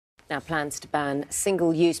Now, plans to ban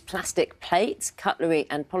single-use plastic plates, cutlery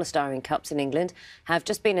and polystyrene cups in England have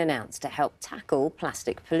just been announced to help tackle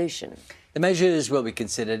plastic pollution. The measures will be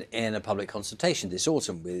considered in a public consultation this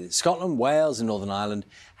autumn, with Scotland, Wales and Northern Ireland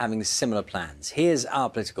having similar plans. Here's our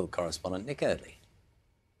political correspondent, Nick Eardley.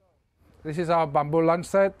 This is our bamboo lunch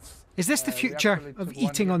sets. Is this the future of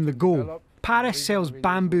eating on the go? Paris sells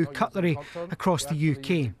bamboo cutlery across the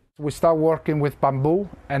UK. We start working with bamboo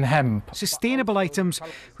and hemp. Sustainable items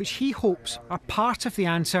which he hopes are part of the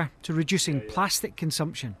answer to reducing plastic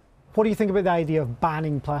consumption. What do you think about the idea of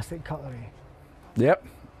banning plastic cutlery? Yep,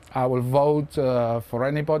 I will vote for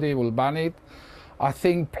anybody who will ban it. I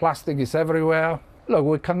think plastic is everywhere. Look,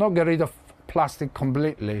 we cannot get rid of plastic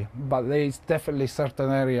completely, but there is definitely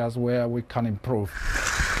certain areas where we can improve.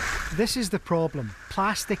 This is the problem.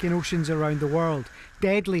 Plastic in oceans around the world,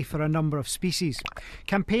 deadly for a number of species.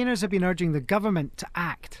 Campaigners have been urging the government to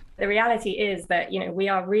act. The reality is that, we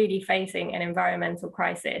are really facing an environmental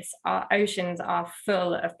crisis. Our oceans are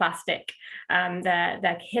full of plastic.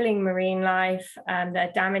 They're killing marine life,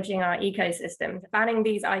 they're damaging our ecosystems. Banning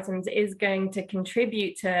these items is going to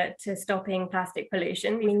contribute to stopping plastic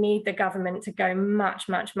pollution. We need the government to go much,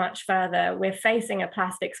 much, much further. We're facing a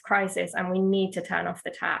plastics crisis and we need to turn off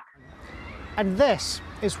the tap. And this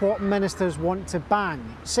is what ministers want to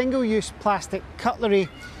ban: single-use plastic cutlery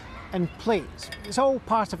and plates. It's all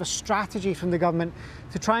part of a strategy from the government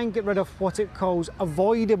to try and get rid of what it calls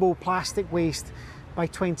avoidable plastic waste by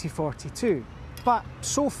 2042. But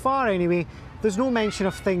so far anyway, there's no mention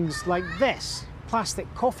of things like this,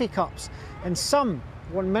 plastic coffee cups, and some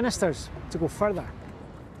want ministers to go further.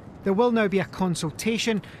 There will now be a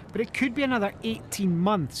consultation, but it could be another 18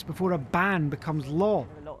 months before a ban becomes law.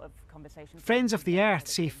 Friends of the Earth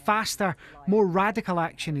say faster, more radical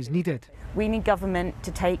action is needed. We need government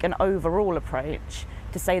to take an overall approach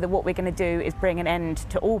to say that what we're going to do is bring an end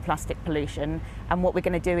to all plastic pollution, and what we're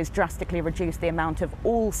going to do is drastically reduce the amount of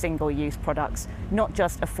all single-use products, not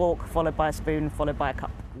just a fork followed by a spoon followed by a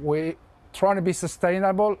cup. We're trying to be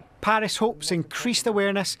sustainable. Paris hopes increased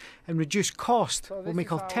awareness and reduced cost will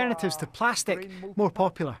make alternatives to plastic more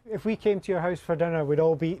popular. If we came to your house for dinner, we'd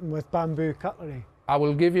all be eating with bamboo cutlery. I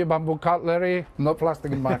will give you bamboo cutlery, no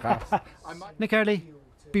plastic in my house. Nick Eardley,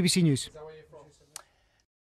 BBC News.